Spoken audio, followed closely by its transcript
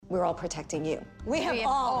we're all protecting you. We have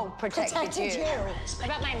all protected you.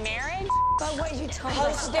 About my marriage? But what you told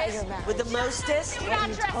us about your marriage. With the mostest? What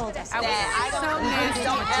you told us. Don't ever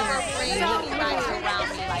bring anybody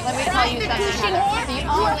around me like Let me tell you something. The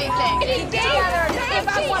only thing. If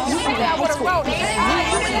I want to say that, I would have wrote it.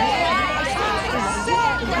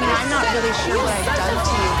 I'm not really sure what I've done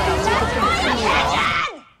to you, but I'll take it from you.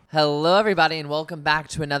 Hello, everybody, and welcome back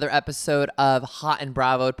to another episode of Hot and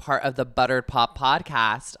Bravo, part of the Buttered Pop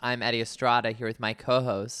podcast. I'm Eddie Estrada here with my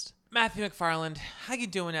co-host, Matthew McFarland. How you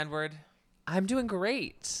doing, Edward? I'm doing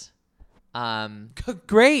great.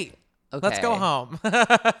 Great. Okay. Let's go home.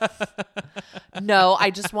 No,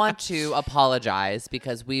 I just want to apologize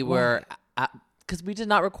because we were because we did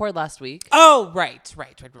not record last week. Oh, right.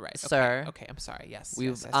 Sir. Okay, I'm sorry. Yes.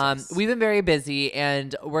 We've yes. we've been very busy,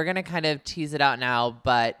 and we're gonna kind of tease it out now.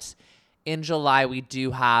 But in July, we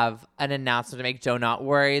do have an announcement to make. Do not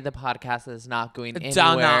worry, the podcast is not going anywhere.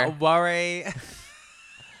 Do not worry.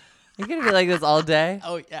 You're gonna be like this all day.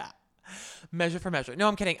 Oh yeah. Measure for measure. No,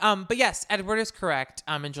 I'm kidding. But yes, Edward is correct.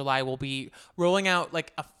 In July, we'll be rolling out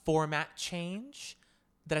like a format change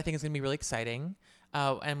that I think is gonna be really exciting.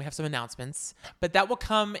 And we have some announcements, but that will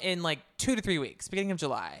come in like 2 to 3 weeks, beginning of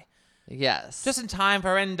July. Yes. Just in time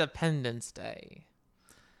for Independence Day.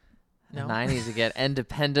 No? And I need to get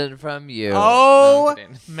independent from you. Oh, No, I'm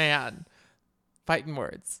kidding. man. Fighting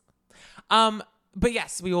words. But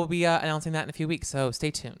yes, we will be announcing that in a few weeks, so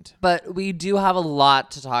stay tuned. But we do have a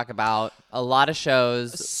lot to talk about. A lot of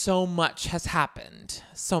shows. So much has happened.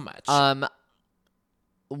 So much.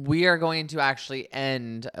 We are going to actually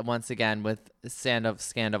end once again with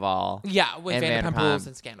Scandoval. Yeah, with and Vanderpump Rules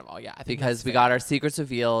and Scandoval. Yeah, I think because we got our secrets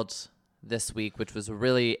revealed this week, which was a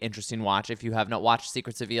really interesting watch. If you have not watched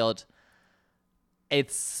Secrets Revealed,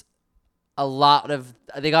 it's a lot of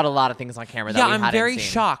they got a lot of things on camera. That we I'm hadn't very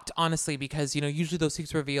seen. shocked, honestly, because usually those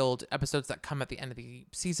Secrets Revealed episodes that come at the end of the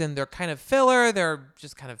season, they're kind of filler. They're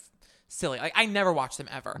just kind of silly. Like I never watch them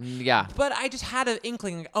ever. Yeah, but I just had an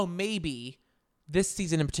inkling. Like, oh, maybe. This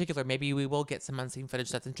season in particular, maybe we will get some unseen footage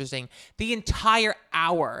that's interesting. The entire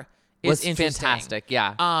hour is interesting. Fantastic,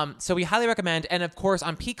 yeah. So we highly recommend. And of course,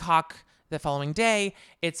 on Peacock the following day,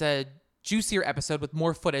 it's a juicier episode with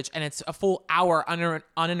more footage, and it's a full hour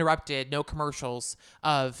uninterrupted, no commercials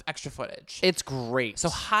of extra footage. It's great. So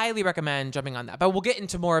highly recommend jumping on that. But we'll get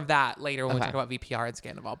into more of that later when we talk about VPR and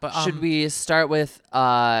Scandoval. But should we start with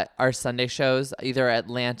our Sunday shows, either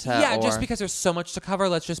Atlanta yeah, or... just because there's so much to cover,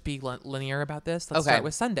 let's just be linear about this. Let's start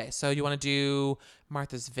with Sunday. So you want to do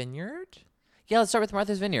Martha's Vineyard? Yeah, let's start with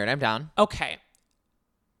Martha's Vineyard. I'm down. Okay.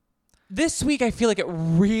 This week, I feel like it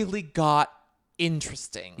really got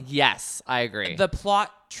interesting. Yes, I agree. The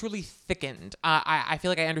plot truly thickened. I feel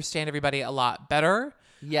like I understand everybody a lot better.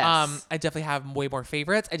 Yes. I definitely have way more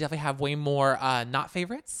favorites. I definitely have way more not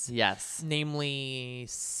favorites. Yes. Namely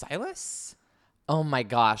Silas. Oh my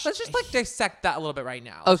gosh. Let's just dissect that a little bit right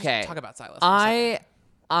now. Okay. Let's just talk about Silas.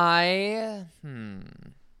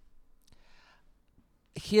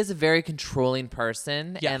 He is a very controlling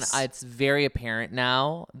person. Yes. And it's very apparent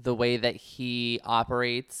now the way that he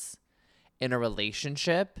operates in a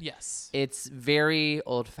relationship. Yes. It's very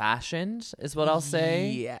old-fashioned is what I'll say.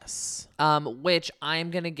 Yes. Which I'm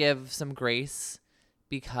going to give some grace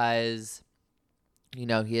because,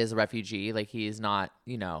 he is a refugee. Like, he's not,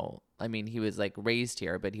 I mean, he was, raised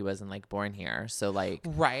here, but he wasn't, born here. So,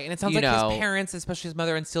 Right. And it sounds like his parents, especially his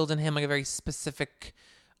mother, instilled in him, a very specific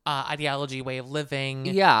ideology, way of living.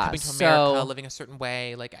 Yeah. Coming to America, living a certain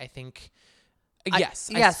way. I think... Yes.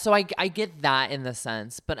 So I get that in the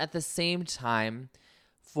sense, but at the same time,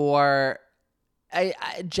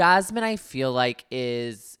 Jasmine, I feel like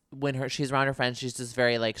is when she's around her friends, she's just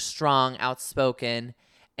very strong, outspoken,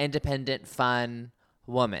 independent, fun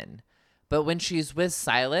woman. But when she's with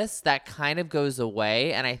Silas, that kind of goes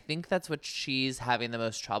away, and I think that's what she's having the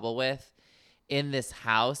most trouble with in this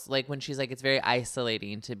house. When she's it's very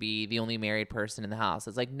isolating to be the only married person in the house.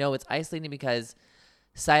 It's no, it's isolating because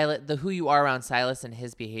Silas, who you are around Silas and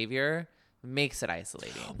his behavior makes it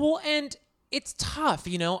isolating. Well, and it's tough,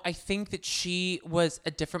 I think that she was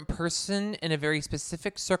a different person in a very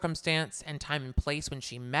specific circumstance and time and place when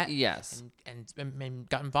she met. Yes. And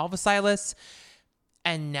got involved with Silas.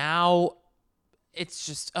 And now it's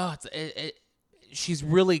just, she's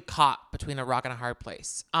really caught between a rock and a hard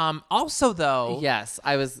place. Also, though. Yes,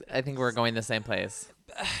 I think we're going the same place.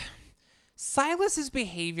 Silas's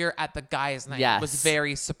behavior at the guys' night was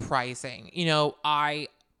very surprising.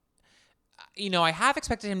 I have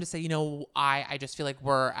expected him to say, I just feel like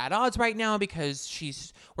we're at odds right now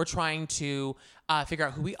because we're trying to figure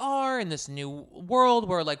out who we are in this new world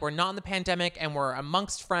where like we're not in the pandemic and we're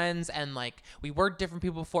amongst friends and like we were different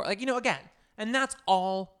people before. Like, again, and that's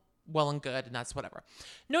all well and good and that's whatever.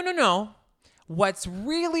 No. What's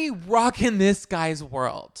really rocking this guy's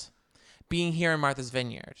world being here in Martha's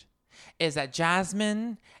Vineyard is that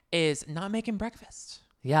Jasmine is not making breakfast.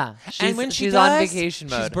 Yeah. And when she's does, on vacation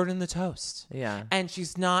mode. She's burning the toast. Yeah. And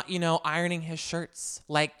she's not, ironing his shirts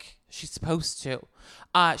like she's supposed to.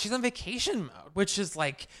 She's on vacation mode, which is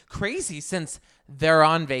like crazy since they're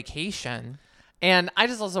on vacation. And I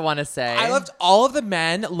just also want to say, I loved all of the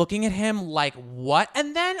men looking at him like, what?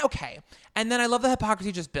 And then I love the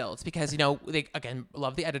hypocrisy just builds because, they, again,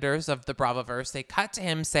 love the editors of the Bravoverse. They cut to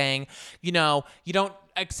him saying, you don't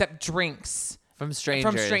accept drinks from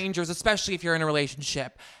strangers, especially if you're in a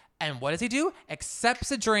relationship. And what does he do?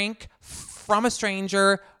 Accepts a drink from a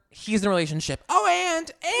stranger. He's in a relationship. Oh,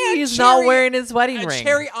 and he's not wearing his wedding ring.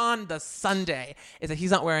 Cherry on the Sunday is that he's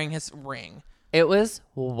not wearing his ring. It was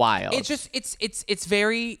wild. It's just it's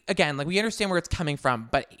very, again, like we understand where it's coming from,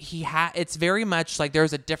 but it's very much like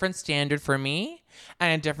there's a different standard for me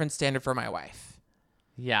and a different standard for my wife.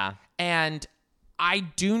 Yeah. And I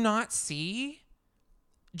do not see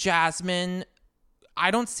Jasmine.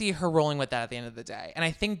 I don't see her rolling with that at the end of the day. And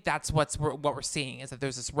I think that's what we're seeing is that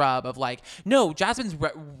there's this rub of like, no, Jasmine's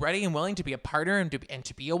ready and willing to be a partner and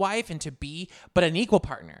to be a wife and to be, but an equal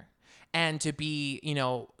partner and to be,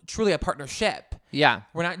 truly a partnership. Yeah.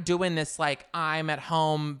 We're not doing this like I'm at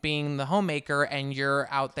home being the homemaker and you're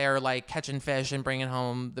out there like catching fish and bringing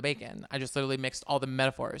home the bacon. I just literally mixed all the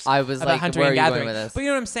metaphors. I was about like, hunting where and are you gathering. going with this? But you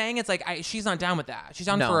know what I'm saying? It's like she's not down with that. She's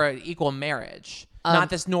down No. for an equal marriage, not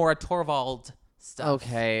this Nora Torvald stuff.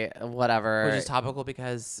 Okay, whatever. Which is topical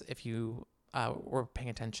because if you were paying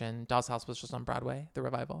attention, Doll's House was just on Broadway, the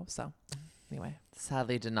revival. So anyway.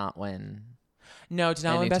 Sadly did not win. No, did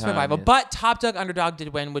not win Any Best time. Revival, but Top Dog Underdog did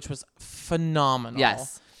win, which was phenomenal.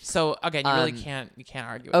 Yes. So again, you really can't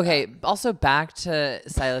argue with Okay, that. Also back to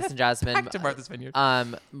Silas and Jasmine. Back to Martha's Vineyard.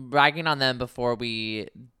 Bragging on them before we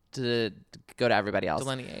go to everybody else.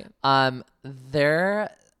 Delineate.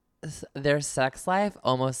 Their sex life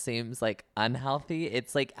almost seems like unhealthy.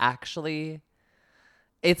 It's like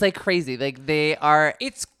it's like crazy. Like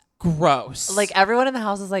It's gross. like everyone in the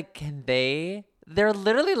house is like, they're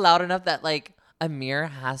literally loud enough that like Amir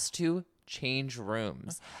has to change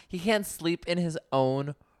rooms. He can't sleep in his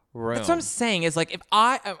own room. That's what I'm saying is like if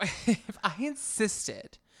I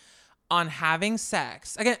insisted on having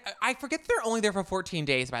sex again, I forget they're only there for 14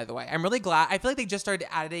 days. By the way, I'm really glad. I feel like they just started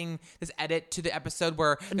adding this edit to the episode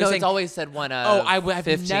where No, it's always said one of. I have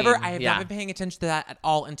 15. not been paying attention to that at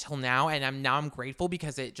all until now, and I'm grateful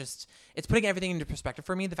because it's putting everything into perspective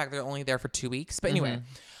for me. The fact that they're only there for 2 weeks, but anyway,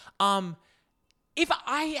 if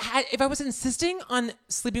I was insisting on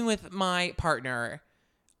sleeping with my partner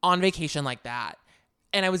on vacation like that,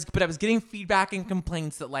 and I was getting feedback and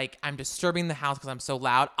complaints that like I'm disturbing the house because I'm so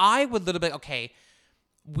loud, I would literally be like, okay,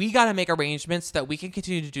 we got to make arrangements so that we can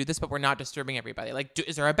continue to do this, but we're not disturbing everybody. Like,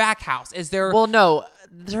 is there a back house? Is there? Well, no,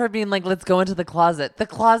 her being like, let's go into the closet. The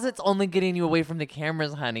closet's only getting you away from the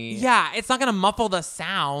cameras, honey. Yeah, it's not gonna muffle the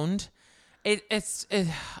sound. It's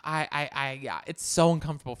so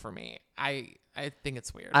uncomfortable for me. I think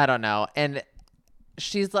it's weird. I don't know. And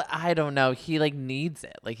she's like, I don't know. He like needs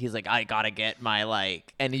it. Like he's like, I gotta get my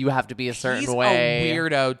like, and you have to be a certain way. He's a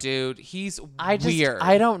weirdo, dude. He's weird.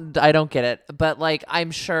 I don't get it. But like,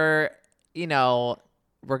 I'm sure, we're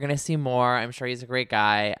gonna see more. I'm sure he's a great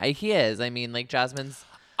guy. He is. I mean, like Jasmine's.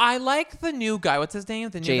 I like the new guy. What's his name?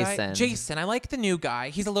 The new guy? Jason. Jason. I like the new guy.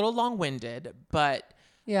 He's a little long-winded, but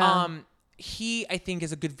Yeah. He, I think,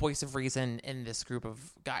 is a good voice of reason in this group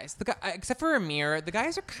of guys. The guy, except for Amir, the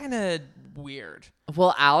guys are kind of weird.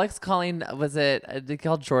 Well, Alex they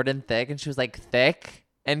called Jordan thick, and she was like, thick?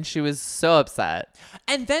 And she was so upset.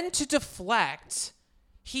 And then to deflect,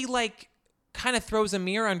 he like kind of throws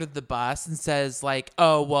Amir under the bus and says like,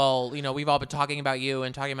 oh, well, we've all been talking about you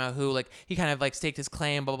and talking about who, like, he kind of like staked his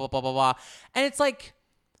claim, blah, blah, blah, blah, blah. And it's like,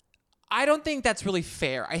 I don't think that's really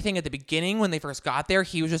fair. I think at the beginning when they first got there,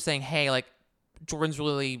 he was just saying, hey, like, Jordan's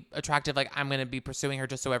really attractive. Like, I'm going to be pursuing her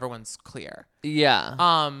just so everyone's clear. Yeah.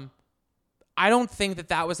 I don't think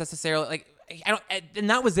that was necessarily like, and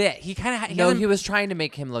that was it. He kind of he was trying to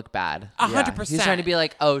make him look bad. 100%. He's trying to be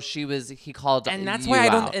like, oh, he called and that's you why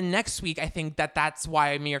out. and next week, I think that's why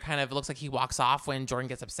Amir kind of looks like he walks off when Jordan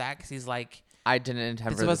gets upset because he's like, I didn't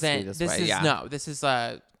intend for this to be this way. This is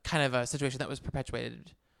a kind of a situation that was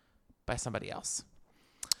perpetuated by somebody else.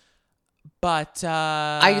 But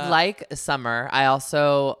I like Summer. I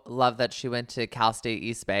also love that she went to Cal State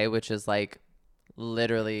East Bay, which is like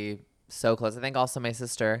literally so close. I think also my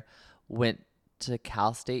sister went to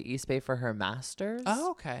Cal State East Bay for her master's.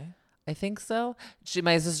 Oh, okay. I think so.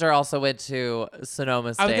 My sister also went to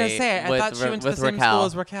Sonoma State. I was gonna say, I thought she went to the same school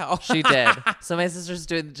as Raquel. She did. So my sister's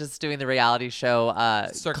doing the reality show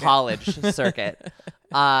Circuit. college circuit.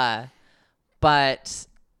 But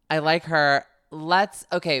I like her.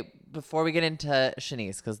 Before we get into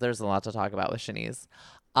Shanice, because there's a lot to talk about with Shanice.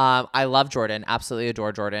 I love Jordan. Absolutely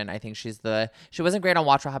adore Jordan. I think she wasn't great on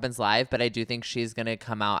Watch What Happens Live, but I do think she's gonna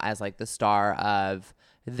come out as like the star of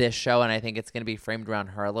this show, and I think it's going to be framed around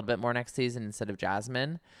her a little bit more next season instead of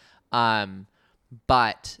Jasmine.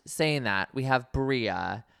 But saying that, we have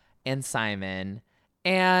Bria and Simon,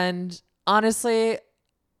 and honestly,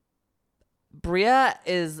 Bria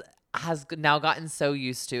has now gotten so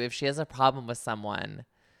used to, if she has a problem with someone,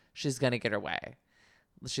 she's going to get her way.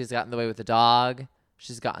 She's gotten the way with the dog.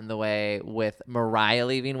 She's gotten the way with Mariah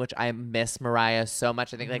leaving, which I miss Mariah so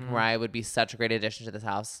much. I think like Mariah would be such a great addition to this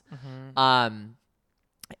house.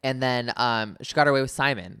 And then she got her way with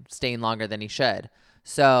Simon staying longer than he should.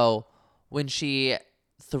 So when she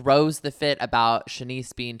throws the fit about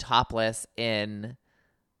Shanice being topless in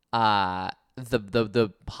the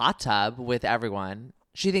hot tub with everyone,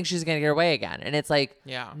 she thinks she's going to get her way again. And it's like,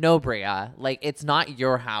 no, Bria. Like, it's not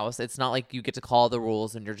your house. It's not like you get to call the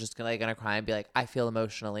rules and you're just going to cry and be like, I feel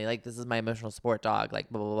emotionally. Like, this is my emotional support dog. Like,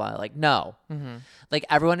 blah, blah, blah. Like, no. Like,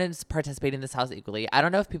 everyone is participating in this house equally. I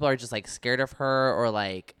don't know if people are just, like, scared of her or,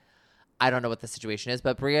 like, I don't know what the situation is.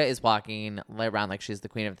 But Bria is walking around like she's the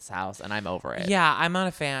queen of this house, and I'm over it. Yeah, I'm not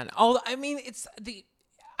a fan. Oh, I mean,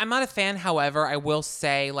 I'm not a fan. However, I will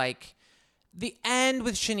say, like, the end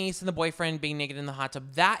with Shanice and the boyfriend being naked in the hot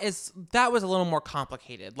tub, that was a little more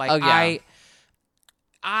complicated. Like,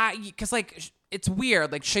 because like it's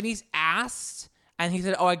weird. Like, Shanice asked, and he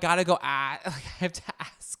said, "Oh, I gotta go ask. Like, I have to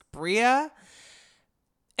ask Bria,"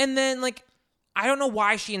 and then like, I don't know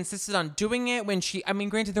why she insisted on doing it when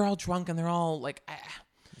granted, they're all drunk and they're all like,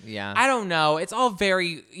 I don't know. It's all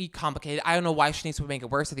very complicated. I don't know why Shanice would make it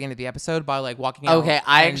worse at the end of the episode by like walking out. Okay,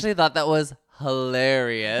 I actually thought that was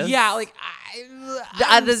hilarious. Yeah, like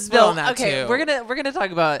I'm spilling that okay, too. we're gonna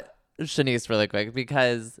talk about Shanice really quick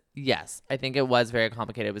because yes, I think it was very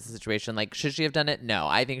complicated with the situation. Like, should she have done it? No,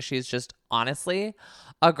 I think she's just honestly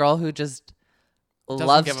a girl who just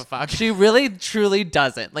doesn't give a fuck. She really truly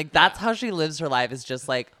doesn't. Like, that's how she lives her life, is just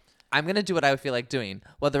like, I'm gonna do what I would feel like doing,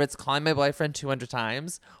 whether it's calling my boyfriend 200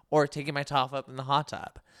 times or taking my top up in the hot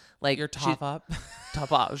tub. Like, your top up.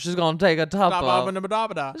 She's gonna take a top up.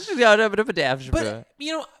 She's gonna put a damn. But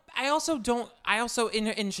you know, I also in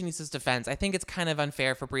Shanice's defense, I think it's kind of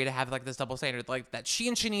unfair for Bria to have like this double standard, like that she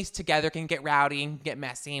and Shanice together can get rowdy and get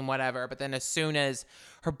messy and whatever, but then as soon as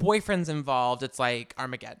her boyfriend's involved, it's like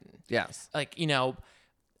Armageddon. Yes. Like, you know,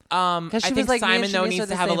 I think like, Simon though needs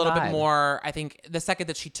to have a little vibe. bit more. I think the second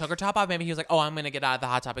that she took her top off, maybe he was like, "Oh, I'm gonna get out of the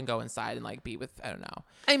hot tub and go inside and like be with." I don't know.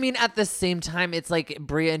 I mean, at the same time, it's like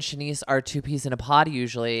Bria and Shanice are two peas in a pod.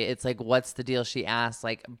 Usually, it's like, what's the deal? She asked.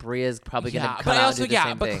 Like, Bria's probably gonna come out and do the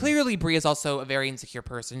same but thing. Clearly, Bria's also a very insecure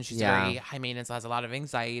person. She's very high maintenance, has a lot of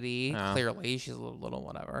anxiety. Clearly, she's a little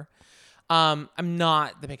whatever. I'm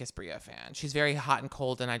not the biggest Bria fan. She's very hot and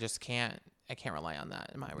cold, and I can't rely on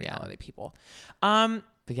that in my reality, people.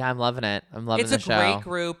 But yeah, I'm loving it. I'm loving the show. It's a great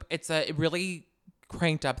group. It really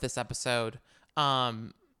cranked up this episode. I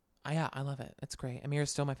love it. It's great.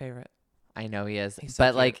 Amir's still my favorite. I know he is. He's so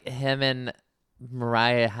but cute. like, him and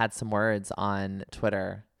Mariah had some words on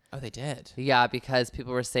Twitter. Oh, they did? Yeah, because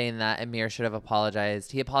people were saying that Amir should have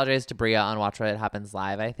apologized. He apologized to Bria on Watch What Happens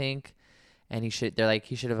Live, I think. And he should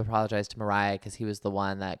have apologized to Mariah because he was the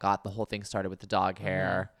one that got the whole thing started with the dog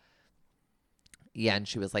hair. Yeah, and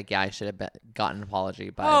she was like, I should have gotten an apology.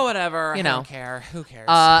 But whatever. You know. I don't care. Who cares?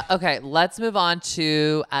 Okay, let's move on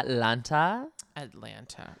to Atlanta.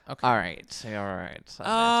 Okay. All right. Atlanta.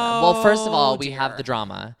 Well, first of all, we have dear. the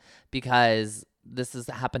drama because this has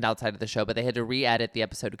happened outside of the show, but they had to re-edit the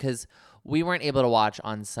episode because we weren't able to watch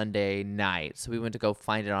on Sunday night. So we went to go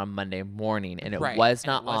find it on Monday morning, and it was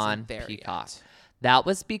not on Peacock. Yet. That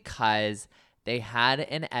was because they had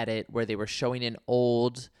an edit where they were showing an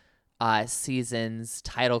old season's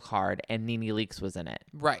title card, and Nene Leakes was in it.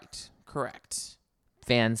 Right. Correct.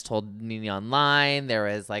 Fans told Nene online. There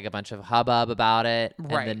was like a bunch of hubbub about it.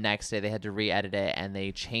 Right. And the next day they had to re-edit it, and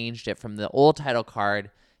they changed it from the old title card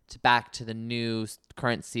to back to the new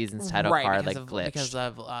current season's title card, like glitched. Because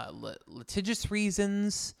of litigious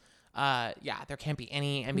reasons. There can't be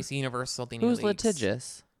any NBC Universal Nene Who's Leakes.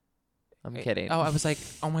 litigious? I'm kidding. Oh, I was like,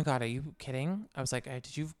 oh my God, are you kidding? I was like,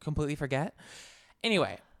 did you completely forget?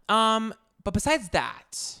 Anyway, but besides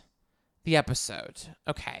that, the episode.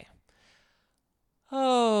 Okay.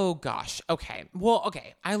 Oh gosh. Okay. Well,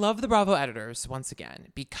 okay. I love the Bravo editors once again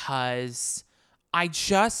because I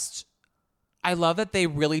love that they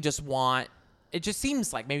really just want, it just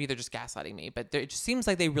seems like, maybe they're just gaslighting me, but it just seems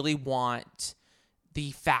like they really want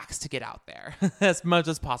the facts to get out there as much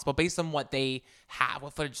as possible based on what they have,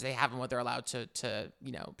 what footage they have and what they're allowed to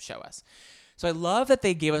show us. So I love that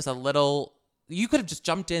they gave us a little, you could have just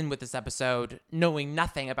jumped in with this episode knowing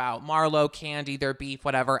nothing about Marlo, Kandi, their beef,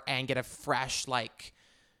 whatever, and get a fresh,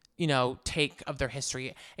 take of their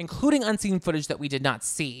history, including unseen footage that we did not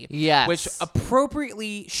see. Yes. Which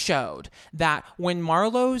appropriately showed that when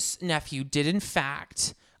Marlo's nephew did in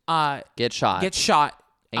fact get shot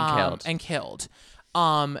and killed,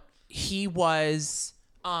 he was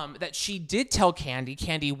that she did tell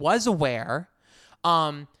Kandi was aware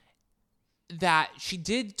that she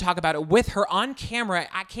did talk about it with her on camera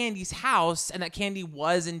at Kandi's house, and that Kandi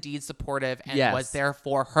was indeed supportive and was there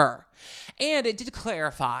for her. And it did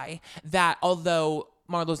clarify that although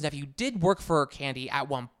Marlo's nephew did work for Kandi at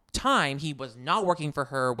one time, he was not working for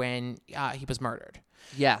her when he was murdered.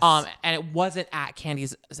 Yes. And it wasn't at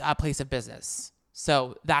Kandi's place of business.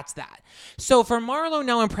 So that's that. So for Marlo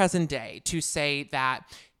now in present day to say that,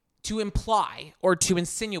 to imply or to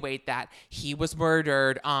insinuate that he was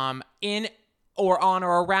murdered in or on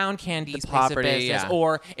or around Kandi's place of business,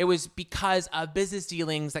 or it was because of business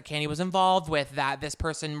dealings that Kandi was involved with that this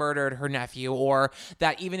person murdered her nephew, or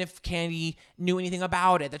that even if Kandi knew anything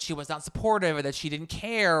about it, that she was not supportive, or that she didn't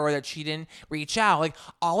care, or that she didn't reach out. Like,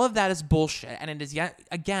 all of that is bullshit. And it is yet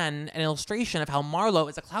again an illustration of how Marlo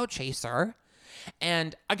is a clout chaser.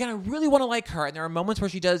 And again, I really want to like her, and there are moments where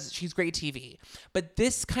she's great TV. But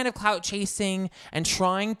this kind of clout chasing and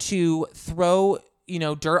trying to throw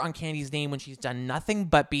dirt on Kandi's name when she's done nothing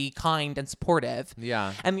but be kind and supportive.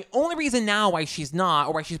 Yeah. And the only reason now why she's not,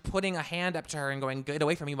 or why she's putting a hand up to her and going, get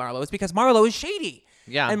away from me, Marlo, is because Marlo is shady.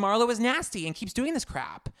 Yeah. And Marlo is nasty and keeps doing this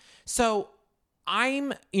crap. So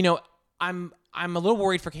I'm a little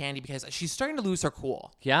worried for Kandi because she's starting to lose her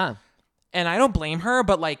cool. Yeah. And I don't blame her,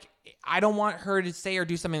 but I don't want her to say or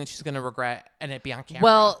do something that she's going to regret and it be on camera.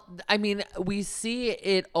 Well, I mean, we see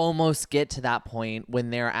it almost get to that point when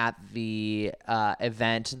they're at the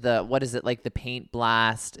event, the paint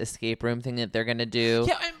blast escape room thing that they're going to do.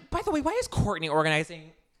 Yeah, and by the way, why is Courtney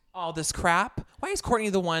organizing all this crap? Why is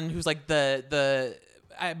Courtney the one who's like the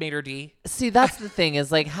made her D? See, that's the thing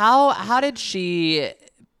is how did she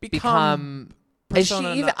become is she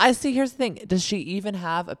even? I see. Here's the thing. Does she even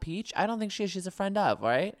have a peach? I don't think she is. She's a friend of,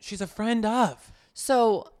 right? She's a friend of.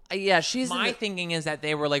 So yeah, she's. My thinking is that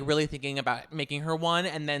they were really thinking about making her one,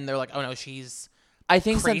 and then they're like, oh no, she's. I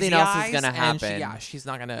think something else is gonna happen. She's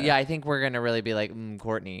not gonna. Yeah, I think we're gonna really be like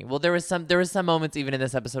Courtney. Well, there was some moments even in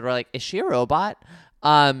this episode where is she a robot?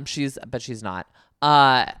 But she's not.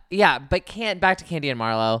 Yeah, but back to Kandi and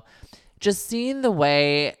Marlo. Just seeing the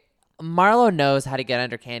way Marlo knows how to get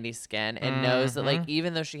under Kandi's skin and knows that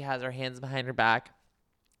even though she has her hands behind her back,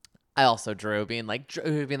 I also Drew being like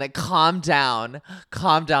calm down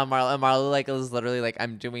Marlo, and Marlo was literally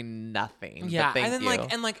I'm doing nothing. Yeah, but and then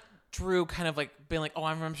and Drew kind of being like, oh,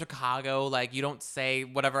 I'm from Chicago, you don't say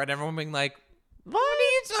whatever, and everyone being like, what are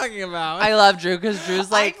you talking about? I love Drew because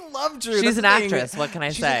Drew's I love Drew. She's an actress. What can I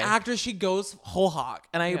say? She's an actress. She goes whole hog,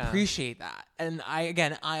 and I appreciate that. And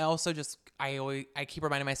I also just I keep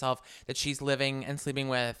reminding myself that she's living and sleeping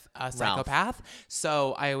with a psychopath. Ralph.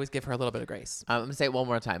 So I always give her a little bit of grace. I'm gonna say it one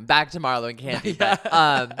more time. Back to Marlo and Kandi.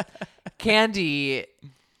 But, Kandi,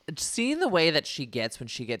 seeing the way that she gets when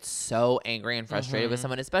she gets so angry and frustrated with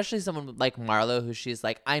someone, especially someone like Marlo, who she's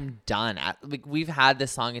like, I'm done. We've had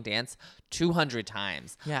this song and dance 200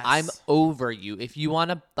 times. Yes. I'm over you. If you want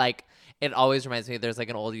to it always reminds me. There's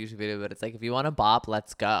an old YouTube video, but it's if you want to bop,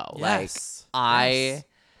 let's go. Yes.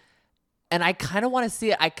 And I kind of want to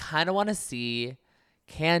see it. I kind of want to see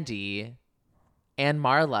Kandi and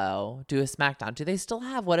Marlo do a SmackDown. Do they still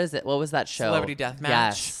have, what is it? What was that show? Celebrity Deathmatch.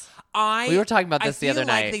 Yes. We were talking about this the other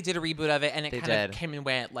night. They did a reboot of it, and it kind of came and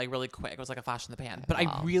went really quick. It was like a flash in the pan. But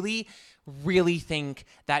I really, really think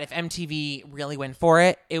that if MTV really went for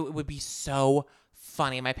it, it would be so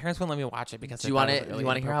funny. My parents wouldn't let me watch it because do you want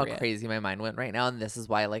to hear how crazy my mind went right now? And this is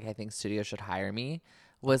why I think studios should hire me.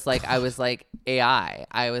 Was I was AI.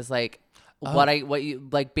 I was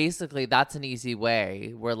basically that's an easy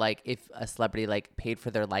way where if a celebrity paid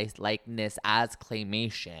for their likeness as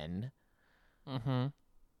claymation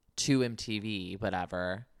to MTV,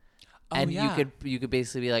 whatever. You could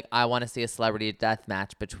basically be I want to see a celebrity death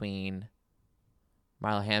match between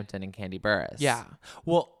Marlo Hampton and Kandi Burruss. Yeah.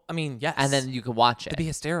 Well, I mean, yes. And then you can watch it. It'd be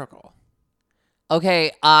hysterical.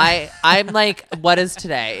 Okay, I'm like, what is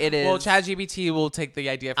today? It is. Well, ChatGPT will take the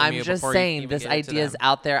idea from you. I'm just saying, this idea is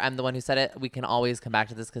out there. I'm the one who said it. We can always come back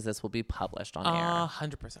to this because this will be published on air.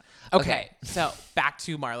 100%. Okay, so back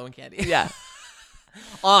to Marlo and Kandi. Yeah.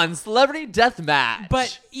 On Celebrity Deathmatch.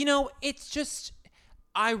 But, it's just,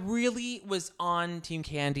 I really was on Team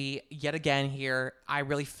Kandi yet again here. I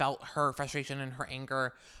really felt her frustration and her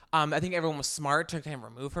anger. I think everyone was smart to kind of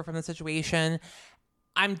remove her from the situation.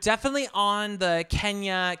 I'm definitely on the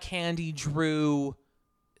Kenya, Kandi, Drew,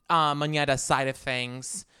 Moneta side of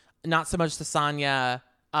things. Not so much the Sanya,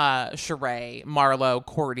 Sheree, Marlo,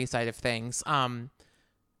 Courtney side of things. I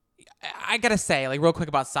gotta say, like, real quick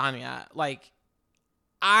about Sanya, like,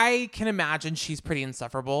 I can imagine she's pretty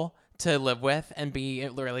insufferable to live with and be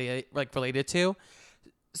really, like, related to.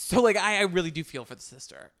 So, like, I really do feel for the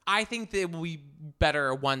sister. I think that it will be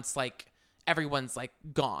better once, like, everyone's like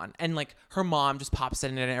gone and like her mom just pops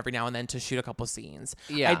in every now and then to shoot a couple scenes.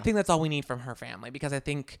 Yeah. I think that's all we need from her family because I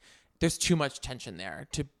think there's too much tension there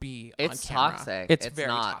to be on camera. It's toxic. It's very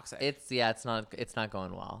toxic. It's not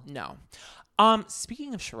going well. No.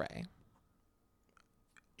 Speaking of Sheree,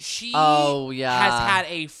 she has had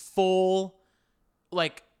a full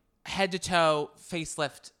like head to toe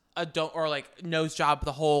facelift or like nose job,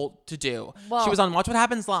 the whole to do. Well, she was on Watch What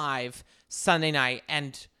Happens Live Sunday night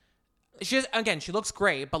and she looks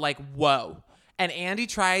great, but like, whoa. And Andy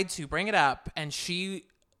tried to bring it up and she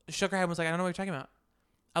shook her head and was like, I don't know what you're talking about.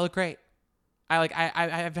 I look great.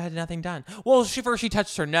 I've had nothing done. Well, she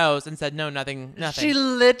touched her nose and said, no, nothing. She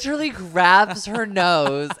literally grabs her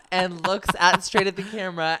nose and looks straight at the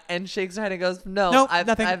camera and shakes her head and goes, no,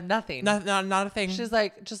 nothing. I have nothing. Not a thing. She's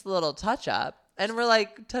like, just a little touch up. And we're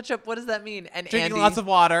like, touch up, what does that mean? And drinking Andy, lots of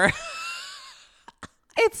water.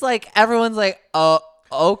 It's like, everyone's like, oh.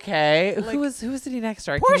 Okay. Like, who was sitting next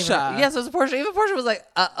to her? Portia. Yes, it was Portia. Even Portia was like,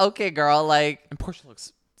 okay, girl. Like, and Portia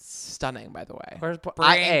looks stunning, by the way. Bring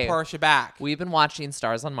Portia back. We've been watching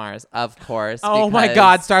Stars on Mars, of course. Oh my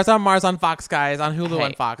God, Stars on Mars on Fox, guys, on Hulu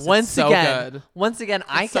and Fox. Once again,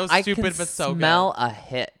 I can smell a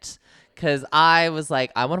hit. Because I was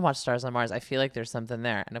like, I want to watch Stars on Mars. I feel like there's something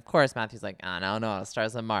there. And of course, Matthew's like, no,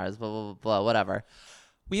 Stars on Mars, blah, blah, blah, blah, whatever.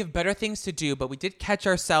 We have better things to do, but we did catch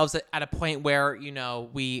ourselves at a point where,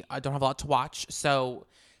 we don't have a lot to watch. So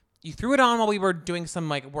you threw it on while we were doing some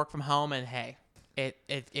like work from home, and hey,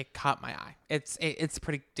 it caught my eye. It's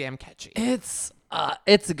pretty damn catchy. It's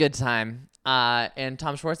a good time. And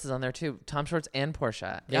Tom Schwartz is on there too. Tom Schwartz and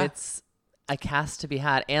Portia. Yeah. It's a cast to be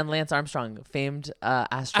had. And Lance Armstrong, famed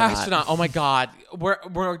astronaut. Oh my God.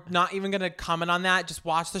 We're not even gonna comment on that. Just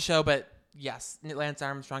watch the show, but. Yes, Lance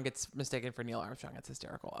Armstrong gets mistaken for Neil Armstrong. It's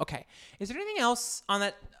hysterical. Okay, is there anything else on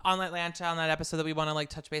Atlanta on that episode that we want to like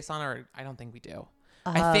touch base on, or I don't think we do.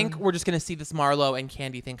 I think we're just gonna see this Marlo and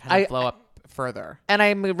Kandi thing kind of blow up further, and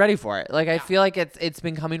I'm ready for it. Like I feel like it's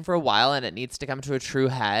been coming for a while, and it needs to come to a true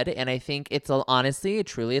head. And I think it's a lot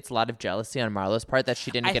of jealousy on Marlo's part that she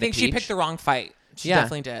didn't get. I think she picked the wrong fight. She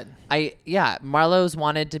definitely did. Marlo's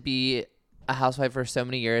wanted to be a housewife for so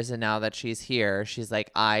many years, and now that she's here, she's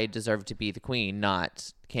like, I deserve to be the queen,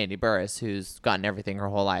 not Kandi Burruss, who's gotten everything her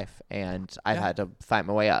whole life, and I've had to fight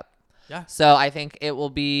my way up. Yeah. So I think it will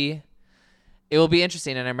be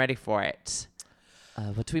interesting, and I'm ready for it.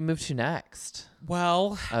 What do we move to next?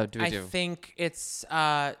 Well, I think it's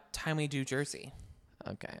time we do Jersey.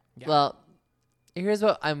 Okay. Yeah. Well, here's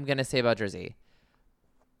what I'm gonna say about Jersey.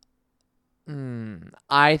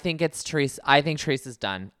 I think it's Teresa. I think Teresa's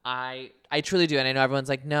done. I truly do. And I know everyone's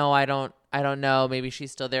like, no, I don't know. Maybe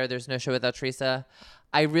she's still there. There's no show without Teresa.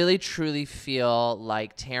 I really, truly feel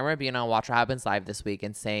like Tamara being on Watch What Happens Live this week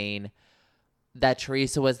and saying that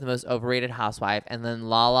Teresa was the most overrated housewife. And then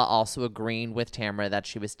Lala also agreeing with Tamara that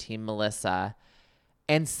she was Team Melissa.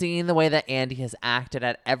 And seeing the way that Andy has acted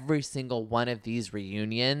at every single one of these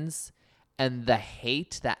reunions and the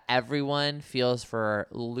hate that everyone feels for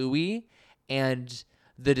Louis and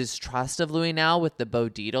the distrust of Louis now with the Bo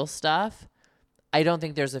Dietl stuff, I don't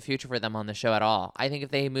think there's a future for them on the show at all. I think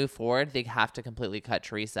if they move forward, they have to completely cut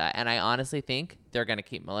Teresa. And I honestly think they're going to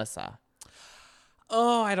keep Melissa.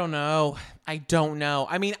 Oh, I don't know.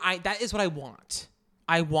 I mean, that is what I want.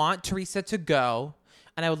 I want Teresa to go,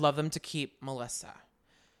 and I would love them to keep Melissa.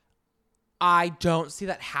 I don't see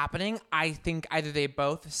that happening. I think either they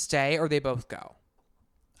both stay or they both go.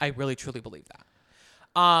 I really, truly believe that.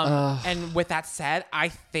 And with that said,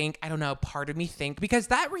 I don't know, part of me think, because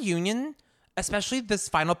that reunion, especially this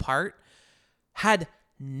final part, had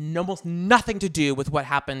almost nothing to do with what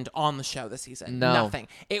happened on the show this season. No. Nothing.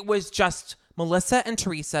 It was just Melissa and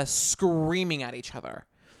Teresa screaming at each other.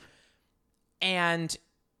 And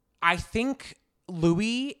I think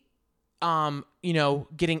Louis,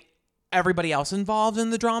 getting everybody else involved in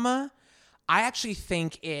the drama, I actually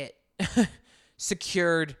think it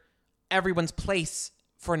secured everyone's place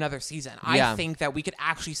for another season. Yeah. I think that we could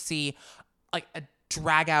actually see like a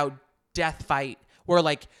drag out death fight where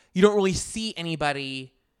like you don't really see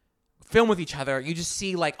anybody film with each other. You just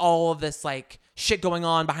see like all of this like shit going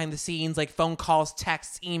on behind the scenes, like phone calls,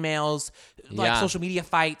 texts, emails, like social media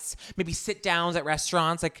fights, maybe sit downs at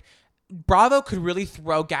restaurants. Like Bravo could really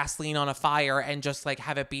throw gasoline on a fire and just like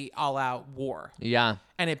have it be all out war. Yeah.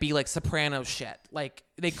 And it be like Soprano shit. Like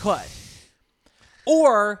they could.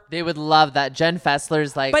 Or they would love that. Jen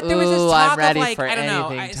Fessler's like, but there was this ooh, talk I'm ready of like, for I don't know.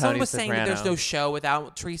 anything. Someone Tony was saying that Soprano. there's no show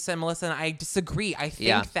without Teresa and Melissa, and I disagree. I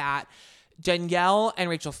think that Danielle and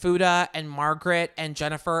Rachel Fuda and Margaret and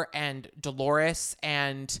Jennifer and Dolores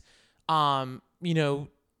and, did I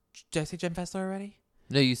say Jen Fessler already?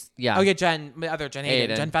 No, yeah. Oh yeah, the other Jen Aiden.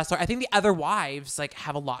 Aiden. Jen Fessler. I think the other wives like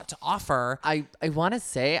have a lot to offer. I want to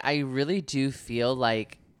say I really do feel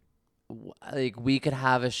like we could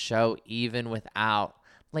have a show even without.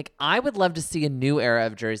 Like, I would love to see a new era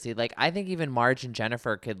of Jersey. Like, I think even Marge and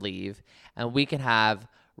Jennifer could leave, and we could have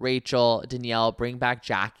Rachel, Danielle, bring back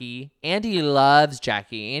Jackie. Andy loves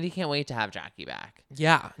Jackie. Andy can't wait to have Jackie back.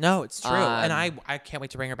 Yeah, no, it's true. And I can't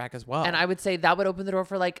wait to bring her back as well. And I would say that would open the door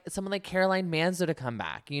for like someone like Caroline Manzo to come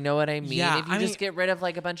back. You know what I mean? Yeah, if you just get rid of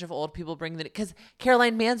like a bunch of old people, because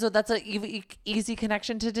Caroline Manzo, that's an easy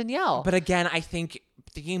connection to Danielle. But again, I think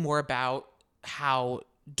thinking more about how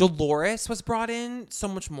Dolores was brought in so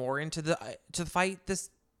much more into the fight this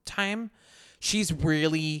time. She's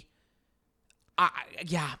really,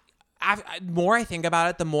 more I think about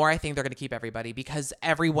it, the more I think they're going to keep everybody, because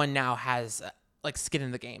everyone now has like skin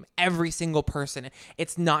in the game. Every single person.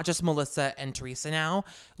 It's not just Melissa and Teresa now.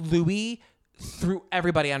 Louis threw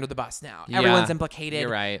everybody under the bus now. Yeah, everyone's implicated. You're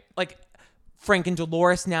right. Like Frank and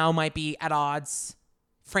Dolores now might be at odds.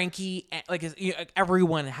 Frankie, like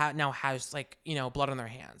everyone now has like, blood on their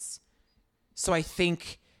hands. So I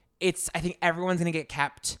think everyone's going to get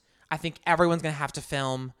kept. I think everyone's going to have to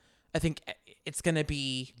film. I think it's going to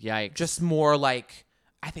be just more like,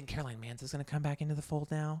 I think Caroline Manzo's going to come back into the fold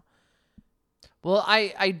now. Well,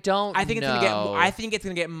 I don't I think know. It's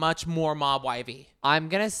going to get much more mob wivey. I'm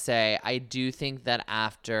going to say I do think that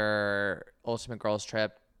after Ultimate Girls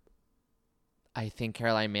Trip, I think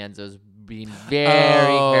Caroline Manzo's being very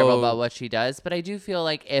careful about what she does. But I do feel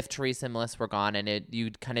like if Teresa and Melissa were gone and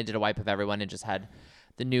you kind of did a wipe of everyone and just had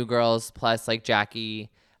the new girls plus like Jackie,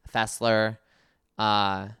 Fessler,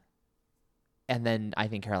 and then I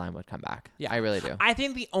think Caroline would come back. Yeah, I really do. I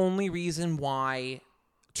think the only reason why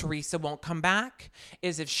Teresa won't come back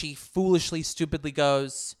is if she foolishly, stupidly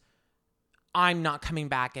goes, I'm not coming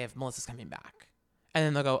back if Melissa's coming back. And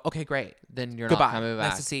then they'll go, okay, great. Then you're Goodbye. not coming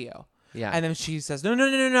back. Nice to see you. Yeah. And then she says, no. And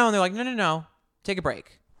they're like, no. Take a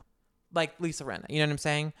break. Like Lisa Rinna. You know what I'm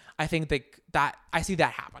saying? I think that I see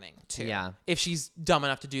that happening too. Yeah. If she's dumb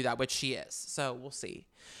enough to do that, which she is. So we'll see.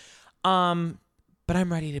 But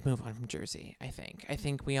I'm ready to move on from Jersey, I think. I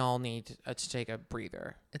think we all need to take a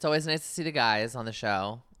breather. It's always nice to see the guys on the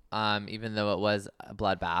show, even though it was a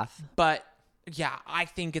bloodbath. But yeah, I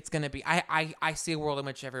think it's going to be, I see a world in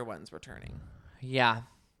which everyone's returning. Yeah.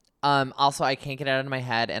 Also, I can't get it out of my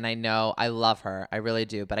head, and I know I love her. I really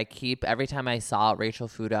do. But every time I saw Rachel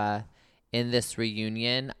Fuda in this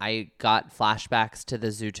reunion, I got flashbacks to the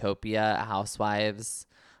Zootopia Housewives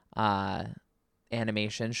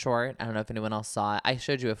animation short. I don't know if anyone else saw it. I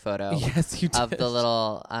showed you a photo. Yes, you did. Of the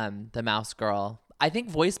little, the mouse girl. I think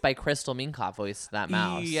voiced by Crystal Minkoff voiced that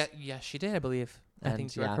mouse. Yeah, she did, I believe. And I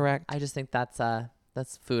think you are correct. I just think that's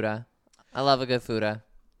Fuda. I love a good Fuda.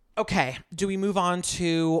 Okay, do we move on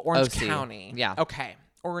to Orange OC. County? Yeah. Okay,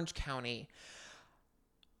 Orange County.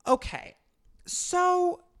 Okay,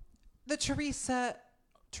 so the Teresa,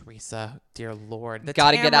 dear Lord.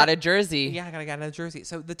 Gotta get out of Jersey. Yeah, I gotta get out of Jersey.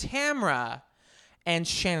 So the Tamra and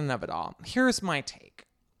Shannon of it all. Here's my take.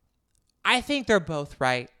 I think they're both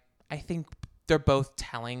right. I think they're both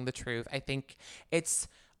telling the truth. I think it's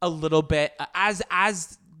a little bit, as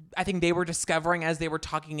I think they were discovering as they were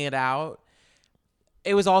talking it out,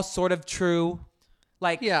 it was all sort of true.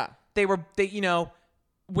 Like, yeah, they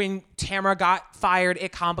when Tamara got fired,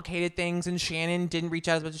 it complicated things, and Shannon didn't reach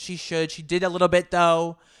out as much as she should. She did a little bit,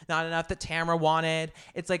 though, not enough that Tamara wanted.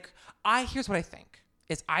 It's like, here's what I think.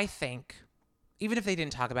 I think, even if they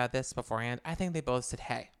didn't talk about this beforehand, I think they both said,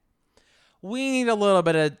 hey, we need a little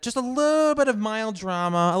bit of mild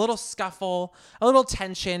drama, a little scuffle, a little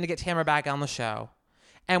tension to get Tamara back on the show.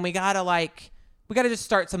 And we gotta we got to just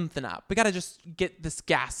start something up. We got to just get this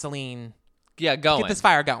gasoline. Yeah, going. Get this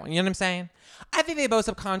fire going. You know what I'm saying? I think they both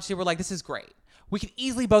subconsciously were like, this is great. We can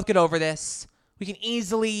easily both get over this. We can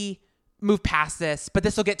easily move past this. But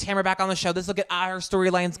this will get Tamara back on the show. This will get our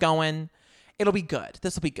storylines going. It'll be good.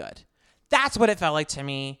 This will be good. That's what it felt like to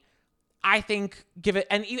me. I think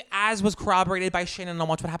and as was corroborated by Shannon on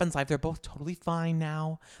Watch What Happens Live, they're both totally fine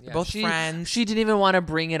now. They're both friends. She didn't even want to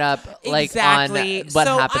bring it up exactly. on what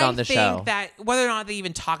happened on the show. I think that whether or not they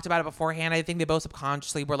even talked about it beforehand, I think they both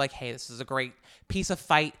subconsciously were like, hey, this is a great piece of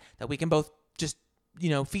fight that we can both just,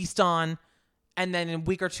 feast on. And then in a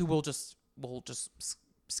week or two, we'll just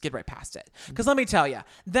skid right past it. Because let me tell you,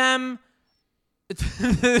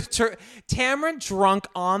 Tamara drunk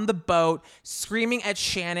on the boat, screaming at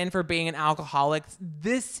Shannon for being an alcoholic.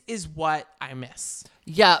 This is what I miss.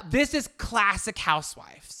 Yeah. This is classic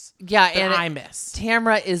Housewives. Yeah, and I miss.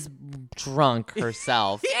 Tamara is drunk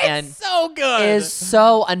herself. And so good. Is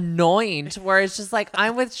so annoying to where it's just like,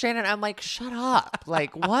 I'm with Shannon. I'm like, shut up.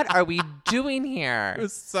 Like, what are we doing here? It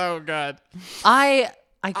was so good. I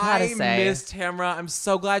gotta say. I miss Tamara. I'm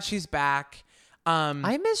so glad she's back.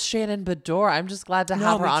 I miss Shannon Bedore. I'm just glad to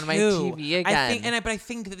have her on my TV again. But I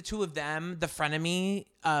think that the two of them, the frenemy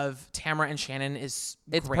of Tamara and Shannon, is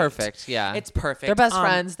great. Perfect. Yeah, it's perfect. They're best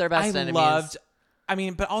friends. They're best enemies.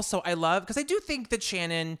 But also I love because I do think that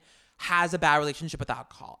Shannon has a bad relationship with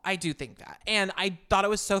alcohol. I do think that, and I thought it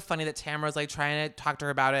was so funny that Tamara was like trying to talk to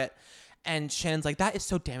her about it. And Shannon's like, that is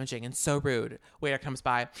so damaging and so rude. Waiter comes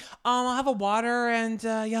by. I'll have a water and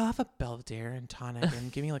I'll have a Belvedere and tonic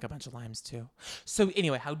and give me like a bunch of limes too. So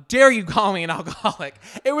anyway, how dare you call me an alcoholic?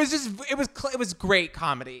 It was great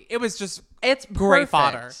comedy. It's great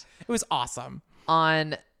fodder. It was awesome.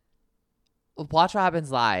 On Watch What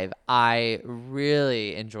Happens Live, I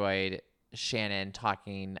really enjoyed Shannon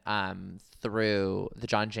talking through the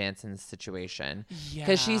John Jansen situation.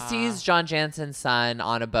 Because she sees John Jansen's son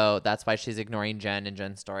on a boat. That's why she's ignoring Jen and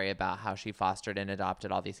Jen's story about how she fostered and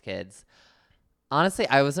adopted all these kids. Honestly,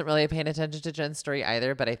 I wasn't really paying attention to Jen's story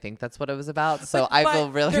either, but I think that's what it was about. So I feel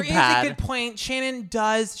really bad. There is a good point. Shannon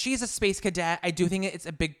she's a space cadet. I do think it's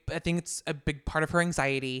a big part of her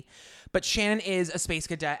anxiety. But Shannon is a space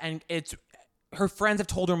cadet, and her friends have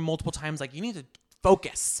told her multiple times, like, you need to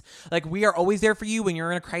focus. Like, we are always there for you when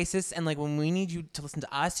you're in a crisis, and like when we need you to listen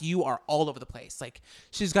to us, you are all over the place. Like,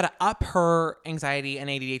 she's got to up her anxiety and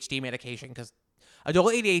ADHD medication because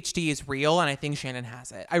adult ADHD is real, and I think Shannon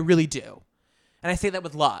has it. I really do. And I say that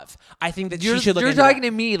with love. I think that she should look into You're talking that.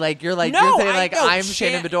 to me like you're like No, you're saying like I'm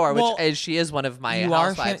Shannon Bedore, which she is one of my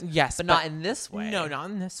housewives. Yes, but not in this way. No, not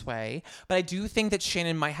in this way. But I do think that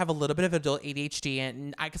Shannon might have a little bit of adult ADHD,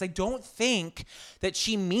 and because I don't think that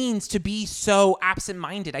she means to be so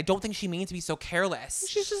absent-minded. I don't think she means to be so careless.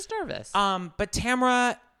 She's just nervous. But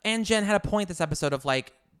Tamara and Jen had a point this episode of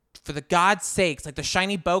like, for the God's sakes, like the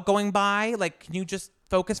shiny boat going by, like, can you just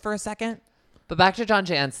focus for a second? But back to John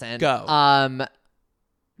Jansen. Go.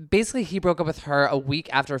 Basically, he broke up with her a week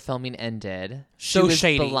after filming ended. She So was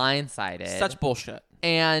shady. blindsided. Such bullshit.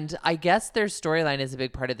 And I guess their storyline is a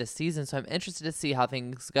big part of this season, so I'm interested to see how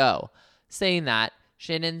things go. Saying that,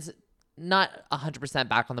 Shannon's not 100%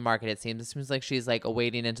 back on the market, it seems. It seems like she's like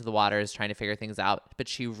wading into the waters, trying to figure things out. But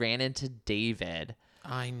she ran into David.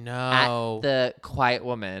 I know. At the Quiet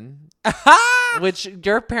Woman. Which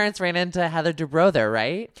your parents ran into Heather Dubrow there,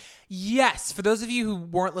 right? Yes. For those of you who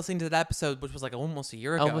weren't listening to that episode, which was like almost a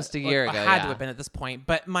year ago. Almost a year ago, had to have been at this point.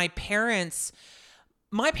 But my parents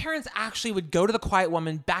actually would go to the Quiet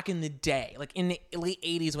Woman back in the day, like in the late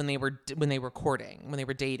 80s when they were courting, when they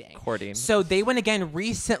were dating. Courting. So they went again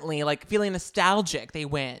recently, like feeling nostalgic. They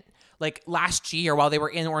went like last year while they were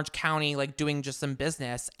in Orange County, like doing just some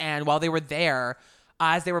business. And while they were there,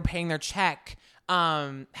 as they were paying their check,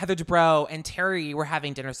 Heather Dubrow and Terry were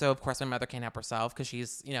having dinner. So of course my mother can't help herself because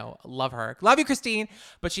she's, love her. Love you, Christine.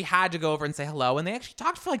 But she had to go over and say hello. And they actually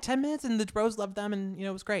talked for like 10 minutes and the Dubrows loved them and, it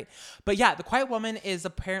was great. But yeah, the Quiet Woman is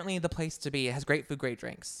apparently the place to be. It has great food, great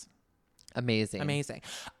drinks. Amazing.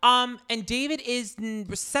 And David is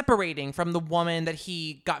separating from the woman that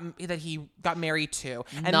he got married to.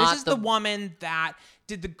 And this is the woman that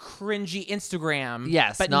did the cringy Instagram.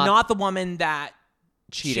 Yes. But not the woman that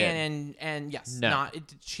cheated. Shannon and yes, no.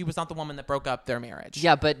 She was not the woman that broke up their marriage.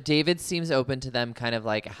 Yeah, but David seems open to them kind of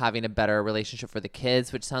like having a better relationship for the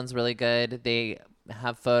kids, which sounds really good. They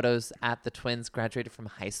have photos at the twins graduated from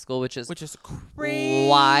high school, which is crazy,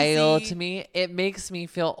 wild to me. It makes me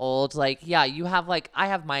feel old. Like, yeah, you have like I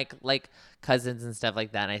have my like cousins and stuff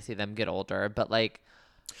like that, and I see them get older, but like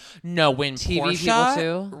no, when TV Portia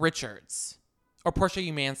people too? Richards or Portia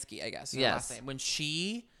Umansky, I guess. Yes. Last name. When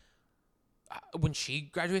she when she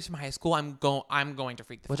graduates from high school, I'm going to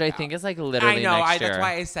freak the Which fuck I out. think is like literally I know. next year. That's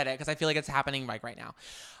why I said it, because I feel like it's happening like right now.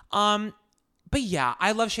 But yeah,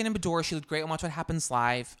 I love Shannon Bedore. She looked great on Watch What Happens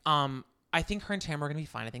Live. I think her and Tamara are gonna be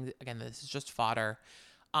fine. I think again, this is just fodder.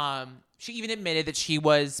 She even admitted that she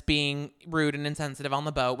was being rude and insensitive on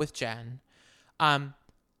the boat with Jen.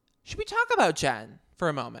 Should we talk about Jen for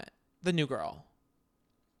a moment? The new girl.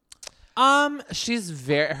 She's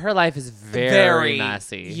her life is very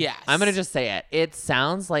messy. Yes. I'm going to just say it. It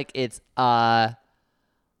sounds like it's a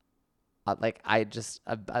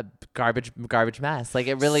garbage mess. Like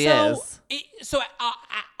it really is.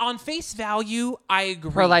 On face value, I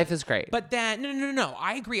agree. Her life is great. But then no.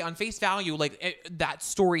 I agree on face value. Like that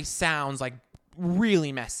story sounds like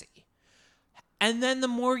really messy. And then the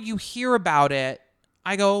more you hear about it,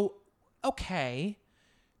 I go, okay.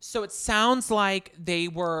 So it sounds like they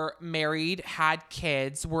were married, had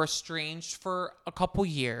kids, were estranged for a couple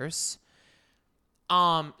years.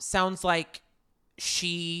 Sounds like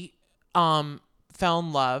she fell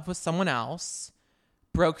in love with someone else,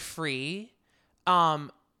 broke free. And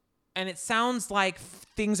it sounds like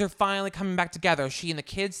things are finally coming back together. She and the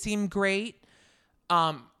kids seem great.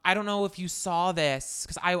 I don't know if you saw this,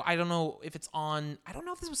 because I don't know if it's on. I don't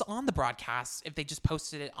know if this was on the broadcast, if they just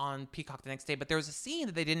posted it on Peacock the next day. But there was a scene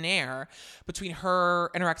that they didn't air between her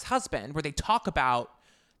and her ex-husband where they talk about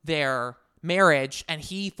their marriage, and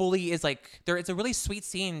he fully is like there. It's a really sweet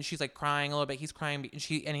scene. She's like crying a little bit. He's crying,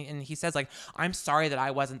 and he says like, "I'm sorry that I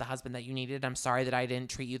wasn't the husband that you needed. I'm sorry that I didn't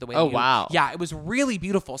treat you the way." Oh, wow. Yeah, it was really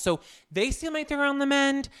beautiful. So they seem like they're on the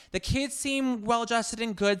mend. The kids seem well adjusted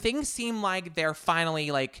and good. Things seem like they're finally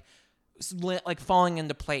like falling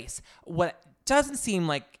into place. What doesn't seem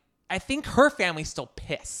like, I think her family's still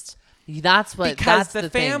pissed. Because the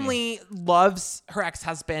family loves her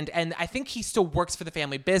ex-husband, and I think he still works for the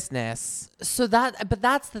family business. But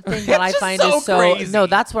that's the thing that I find is so crazy. No,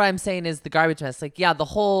 that's what I'm saying is the garbage mess. Like, yeah, the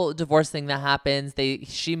whole divorce thing that happens.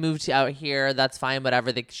 She moved out here. That's fine.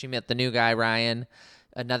 Whatever. She met the new guy, Ryan,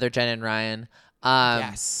 another Jen and Ryan.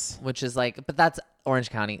 Yes. Which is like, but that's Orange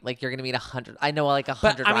County. Like, you're gonna meet 100. I know, like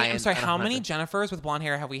 100. But I mean, Ryans I'm sorry. and How 100. many Jennifers with blonde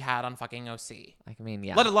hair have we had on fucking OC? I mean,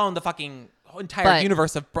 yeah. Let alone the fucking entire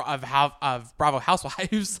universe of Bravo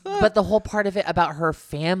Housewives. But the whole part of it about her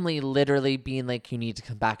family literally being like, you need to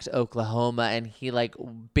come back to Oklahoma, and he like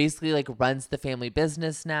basically like runs the family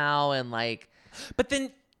business now, and like. But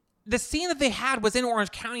then the scene that they had was in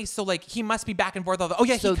Orange County, so like he must be back and forth. Oh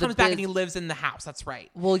yeah, he comes back and he lives in the house. That's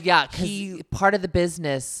right. Well, yeah, because part of the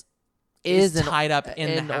business is tied up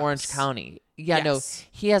in the Orange house. County. Yeah, Yes. no,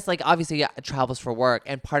 he has like obviously travels for work,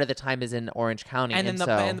 and part of the time is in Orange County. And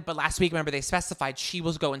then but last week, remember they specified she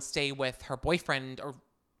was going to stay with her boyfriend or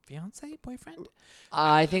boyfriend.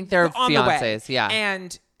 I think they're fiancés. Yeah,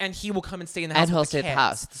 and he will come and stay in the house. And he'll with the stay at the kids.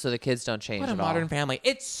 house, so the kids don't change What a at modern all. family!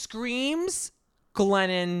 It screams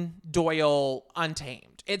Glennon Doyle Untamed.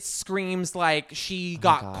 It screams like she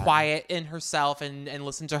got quiet in herself and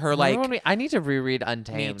listened to her like. I need to reread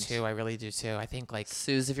Untamed. Me too. I really do too. I think like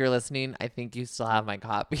Suze, if you're listening, I think you still have my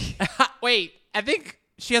copy. Wait, I think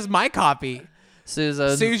she has my copy.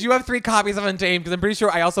 Suze, you have 3 copies of Untamed because I'm pretty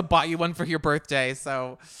sure I also bought you one for your birthday.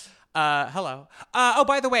 So, hello. Oh,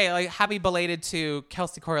 by the way, like happy belated to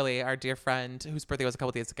Kelsey Corley, our dear friend whose birthday was a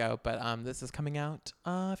couple days ago. But this is coming out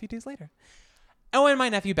a few days later. Oh, and my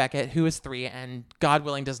nephew Beckett, who is 3 and God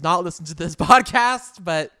willing does not listen to this podcast,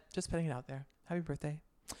 but just putting it out there. Happy birthday.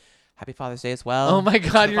 Happy Father's Day as well. Oh my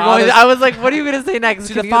God, you're going. I was like, what are you gonna say next?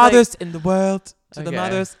 To the fathers in the world. To the Okay.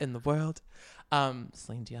 mothers in the world.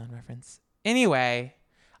 Celine Dion reference. Anyway,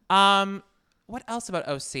 what else about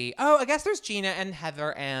OC? Oh, I guess there's Gina and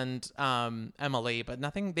Heather and Emily, but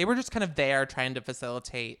nothing. They were just kind of there trying to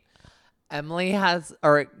facilitate.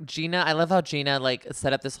 Gina. I love how Gina like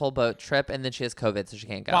set up this whole boat trip, and then she has COVID, so she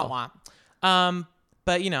can't go. Wah, wah.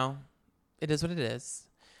 But you know, it is what it is.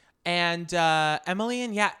 And Emily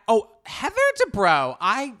and Heather Dubrow.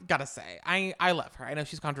 I gotta say, I love her. I know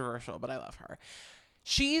she's controversial, but I love her.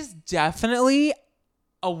 She's definitely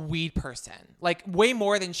a weed person, like way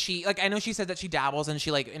more than she. Like I know she said that she dabbles and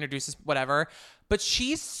she like introduces whatever, but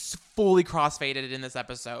she's fully crossfaded in this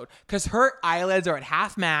episode because her eyelids are at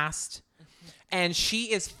half mast. And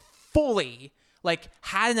she is fully like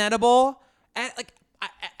had an edible and like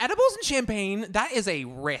edibles and champagne. That is a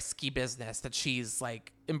risky business that she's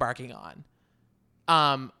like embarking on.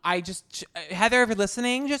 Heather, if you're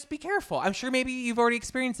listening, just be careful. I'm sure maybe you've already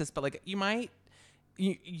experienced this, but like you might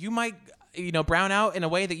brown out in a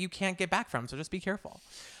way that you can't get back from. So just be careful.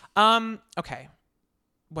 Okay.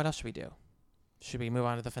 What else should we do? Should we move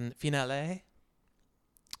on to the finale?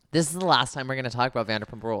 This is the last time we're going to talk about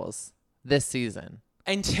Vanderpump Rules this season.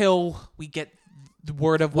 until we get the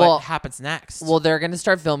word of what happens next. Well, they're going to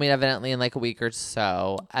start filming evidently in like a week or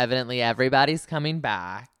so. Evidently, everybody's coming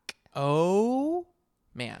back. Oh,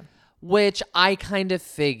 man. Which I kind of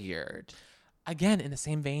figured. Again, in the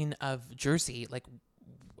same vein of Jersey, like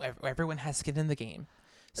everyone has skin in the game.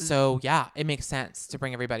 So, yeah, it makes sense to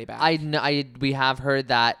bring everybody back. I know. We have heard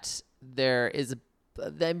that there's the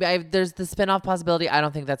spinoff possibility. I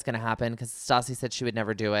don't think that's going to happen because Stassi said she would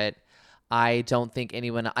never do it. I don't think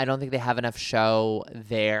they have enough show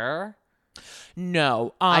there.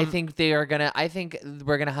 No. I think we're going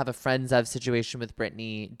to have a Friends of situation with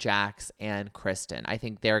Brittany, Jax, and Kristen. I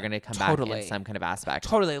think they're going to come back in some kind of aspect.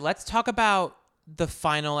 Totally. Let's talk about the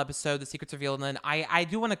final episode, the secrets revealed. And then I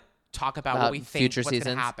do want to talk about what we think future what's seasons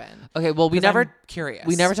going to happen. Okay, well, I'm curious.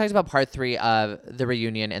 We never talked about part 3 of the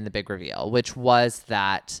reunion and the big reveal, which was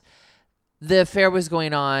that the affair was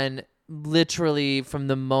going on literally from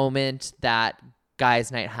the moment that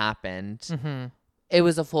guys' night happened. Mm-hmm. It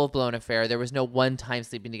was a full-blown affair. There was no one time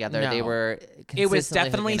sleeping together. No. They were consistently It was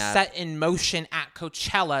definitely hooking up. set in motion at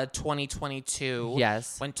Coachella 2022.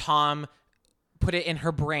 Yes. When Tom put it in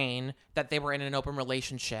her brain that they were in an open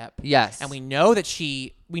relationship. Yes. And we know that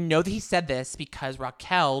he said this because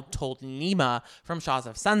Raquel told Nima from Shaws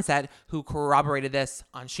of Sunset, who corroborated this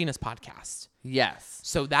on Sheena's podcast. Yes.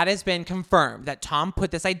 So that has been confirmed that Tom put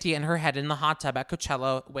this idea in her head in the hot tub at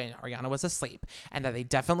Coachella when Ariana was asleep, and that they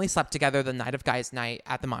definitely slept together the night of guys' night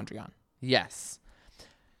at the Mondrian. Yes.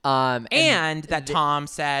 And that Tom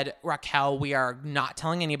said, Raquel, we are not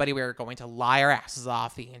telling anybody. We are going to lie our asses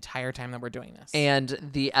off the entire time that we're doing this.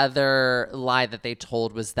 And the other lie that they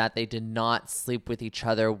told was that they did not sleep with each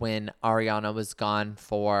other when Ariana was gone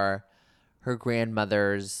for her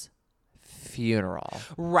grandmother's funeral.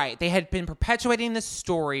 Right. They had been perpetuating this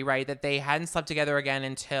story, right, that they hadn't slept together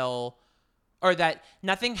again or that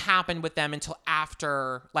nothing happened with them until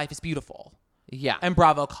after Life is Beautiful. Yeah. And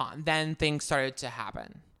BravoCon. Then things started to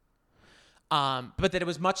happen. But that it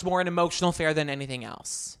was much more an emotional affair than anything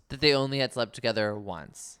else. That they only had slept together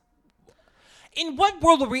once. In what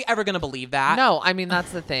world were we ever going to believe that? No, I mean,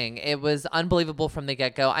 that's the thing. It was unbelievable from the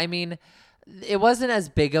get-go. I mean, it wasn't as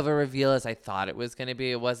big of a reveal as I thought it was going to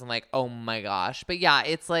be. It wasn't like, oh my gosh. But yeah,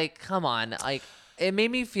 it's like, come on. Like, it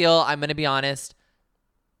made me feel, I'm going to be honest,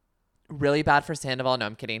 really bad for Sandoval. No,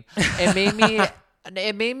 I'm kidding.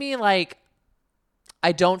 It made me like,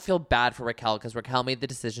 I don't feel bad for Raquel because Raquel made the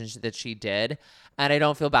decisions that she did. And I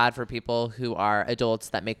don't feel bad for people who are adults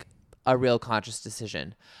that make a real conscious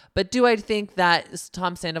decision. But do I think that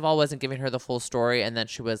Tom Sandoval wasn't giving her the full story and that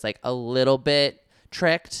she was like a little bit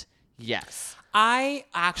tricked? Yes. I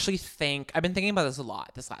actually think, I've been thinking about this a lot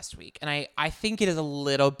this last week. And I think it is a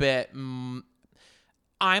little bit,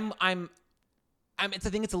 I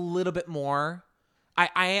think it's a little bit more.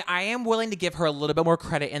 I am willing to give her a little bit more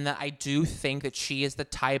credit in that I do think that she is the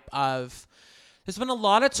type of. There's been a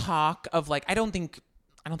lot of talk of like I don't think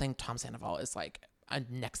Tom Sandoval is like a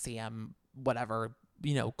NXIVM whatever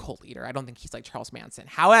cult leader. I don't think he's like Charles Manson.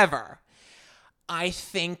 However, I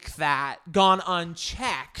think that gone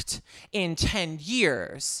unchecked in 10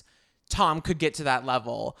 years, Tom could get to that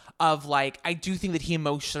level of like I do think that he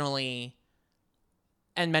emotionally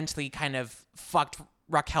and mentally kind of fucked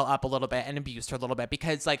Raquel up a little bit and abused her a little bit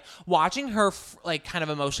because like watching her like kind of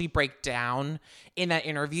emotionally break down in that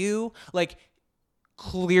interview, like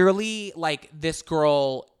clearly like this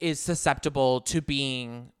girl is susceptible to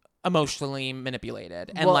being emotionally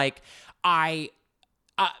manipulated. And like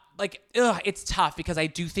it's tough because I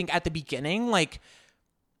do think at the beginning, like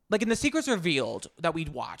in The Secrets Revealed that we'd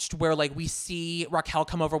watched where like we see Raquel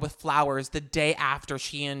come over with flowers the day after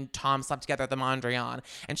she and Tom slept together at the Mondrian,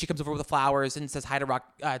 and she comes over with the flowers and says hi to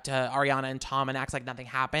Ariana and Tom and acts like nothing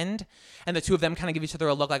happened, and the two of them kind of give each other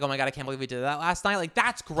a look like, oh my god, I can't believe we did that last night. Like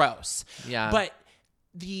that's gross. Yeah. But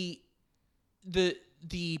the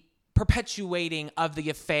perpetuating of the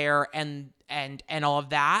affair and all of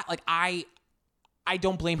that, like I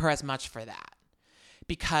don't blame her as much for that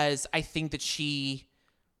because I think that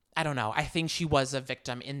I don't know. I think she was a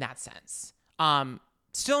victim in that sense.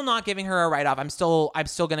 Still not giving her a write-off. I'm still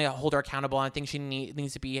going to hold her accountable. I think she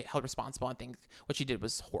needs to be held responsible. I think what she did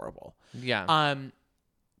was horrible. Yeah.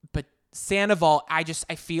 But Sandoval,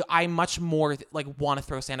 I much more like want to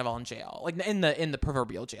throw Sandoval in jail, like in the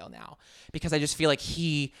proverbial jail now, because I just feel like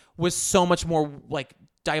he was so much more like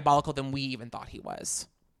diabolical than we even thought he was.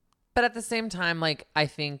 But at the same time, like I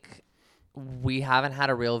think we haven't had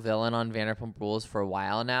a real villain on Vanderpump Rules for a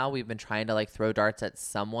while now. We've been trying to like throw darts at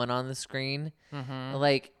someone on the screen. Mm-hmm.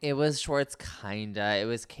 Like it was Schwartz kinda, it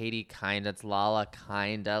was Katie kinda, it's Lala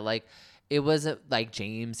kinda. Like It wasn't like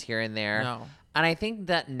James here and there. No. And I think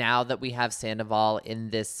that now that we have Sandoval in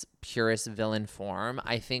this purest villain form,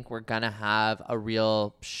 I think we're going to have a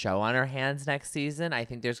real show on our hands next season. I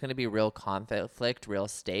think there's going to be real conflict, real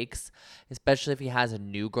stakes, especially if he has a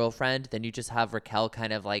new girlfriend. Then you just have Raquel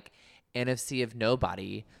kind of like in a sea of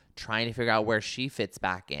nobody trying to figure out where she fits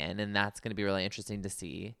back in. And that's going to be really interesting to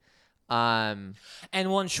see. And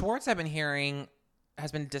one Schwartz I've been hearing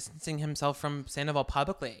has been distancing himself from Sandoval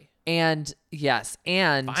publicly. And yes,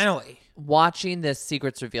 and finally watching this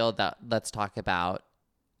Secrets Revealed that let's talk about,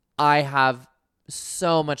 I have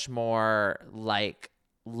so much more like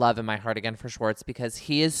love in my heart again for Schwartz because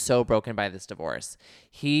he is so broken by this divorce.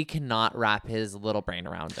 He cannot wrap his little brain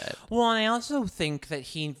around it. Well, and I also think that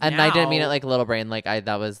I didn't mean it like little brain. Like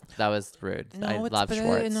that was rude. No, I love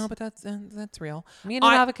Schwartz. No, but that's real. Me and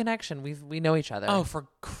him have a connection. We know each other. Oh, for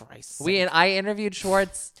Christ's sake. I interviewed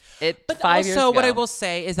Schwartz 5 years ago. But also, what I will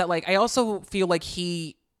say is that like I also feel like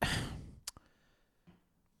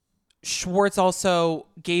Schwartz also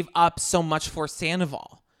gave up so much for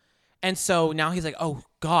Sandoval. And so now he's like, oh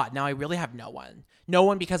God, now I really have no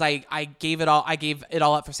one because I gave it all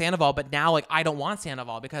up for Sandoval, but now like I don't want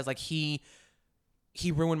Sandoval because like he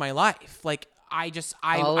ruined my life. Like I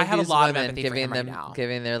have a lot of empathy for him right now.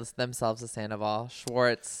 Giving themselves a Sandoval.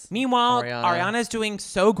 Schwartz. Meanwhile, Ariana's doing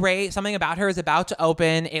so great. Something About Her is about to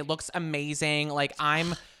open. It looks amazing. Like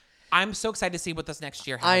I'm so excited to see what this next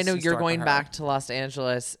year has. I know in you're store going for her. back to Los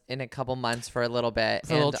Angeles in a couple months for a little bit.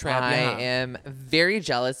 For a little trip, I yeah. am very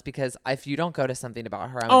jealous because if you don't go to Something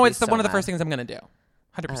About Her, it's one of the first things I'm going to do.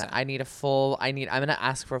 100%. I'm going to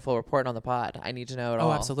ask for a full report on the pod. I need to know it all.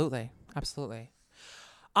 Oh, absolutely. Absolutely.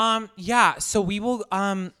 Yeah, so we will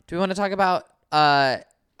do we want to talk about I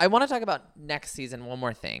want to talk about next season one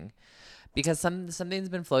more thing because something's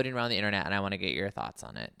been floating around the internet and I want to get your thoughts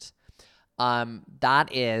on it. That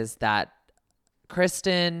is that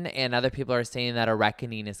Kristen and other people are saying that a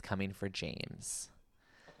reckoning is coming for James.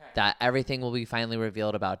 Okay. That everything will be finally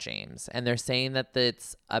revealed about James. And they're saying that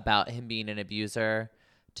it's about him being an abuser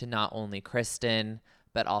to not only Kristen,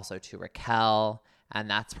 but also to Raquel. And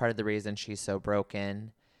that's part of the reason she's so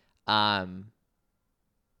broken. Do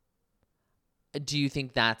you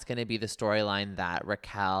think that's going to be the storyline that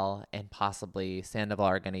Raquel and possibly Sandoval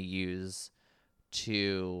are going to use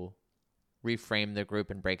to reframe the group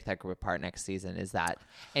and break that group apart next season? Is that,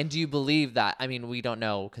 and do you believe that? I mean, we don't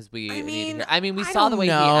know because we saw the way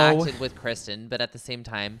he acted with Kristen, but at the same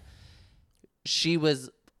time, she was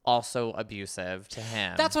also abusive to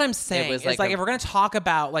him. That's what I'm saying. It's like if we're gonna talk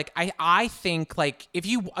about like I think like if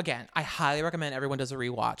you again, I highly recommend everyone does a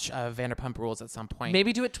rewatch of Vanderpump Rules at some point.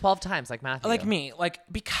 Maybe do it 12 times like Matthew. Like me, like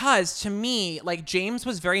because to me, like James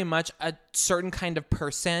was very much a certain kind of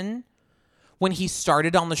person when he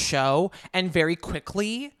started on the show, and very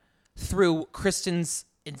quickly through Kristen's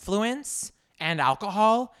influence and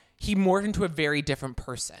alcohol, he morphed into a very different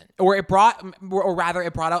person. It brought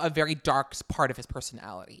out a very dark part of his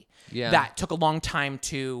personality that took a long time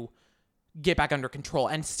to get back under control.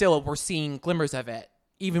 And still, we're seeing glimmers of it,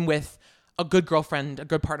 even with a good girlfriend, a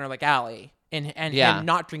good partner like Allie, and him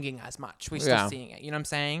not drinking as much. We're still seeing it. You know what I'm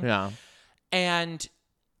saying? Yeah. And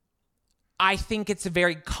I think it's a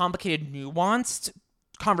very complicated, nuanced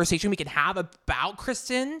conversation we can have about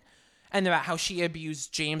Kristen and about how she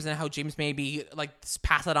abused James and how James maybe like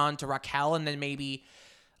pass that on to Raquel, and then maybe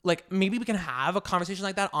we can have a conversation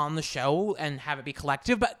like that on the show and have it be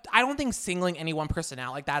collective. But I don't think singling any one person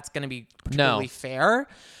out like that's going to be particularly fair.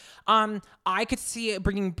 I could see it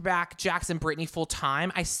bringing back Jax and Brittany full time.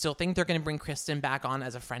 I still think they're going to bring Kristen back on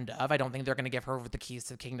as a friend of. I don't think they're going to give her the keys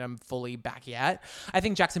to the kingdom fully back yet. I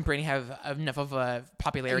think Jax and Brittany have enough of a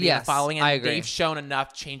popularity and following, and I agree. They've shown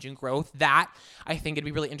enough change and growth that I think it'd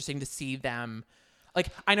be really interesting to see them. Like,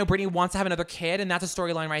 I know Brittany wants to have another kid, and that's a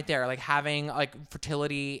storyline right there. Like having like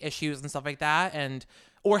fertility issues and stuff like that,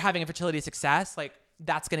 or having a fertility success, like.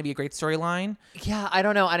 That's going to be a great storyline. Yeah, I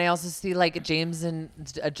don't know. And I also see like James and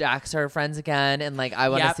Jax are friends again. And like, I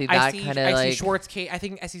want to see that kind of like. I see Schwartz, Kate. I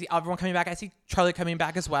think I see everyone coming back. I see Charlie coming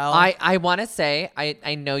back as well. I want to say,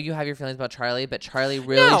 I know you have your feelings about Charlie, but Charlie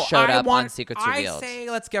really showed up on Secrets Revealed. I say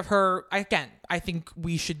let's give her, again, I think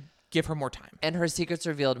we should give her more time. And her Secrets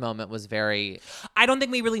Revealed moment was very... I don't think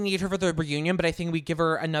we really need her for the reunion, but I think we give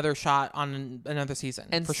her another shot on another season.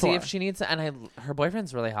 And for see sure. if she needs... And her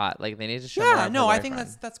boyfriend's really hot. Like, they need to show more of her I think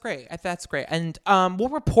that's great. That's great. And we'll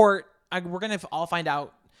report... we're going to all find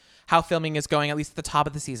out how filming is going, at least at the top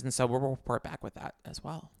of the season, so we'll report back with that as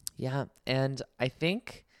well. Yeah, and I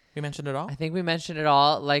think... We mentioned it all? I think we mentioned it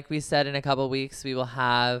all. Like we said, in a couple weeks, we will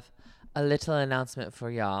have a little announcement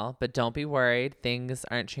for y'all, but don't be worried. Things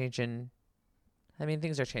aren't changing I mean,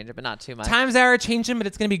 things are changing, but not too much. Times are changing, but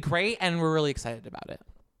it's going to be great, and we're really excited about it.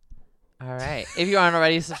 All right. If you aren't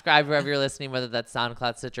already, subscribe wherever you're listening, whether that's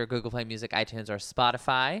SoundCloud, Stitcher, Google Play Music, iTunes, or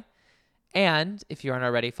Spotify. And if you aren't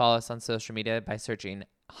already, follow us on social media by searching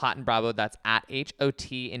Hot and Bravo. That's at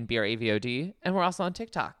HOT and BRAVOD. And we're also on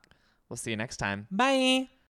TikTok. We'll see you next time. Bye.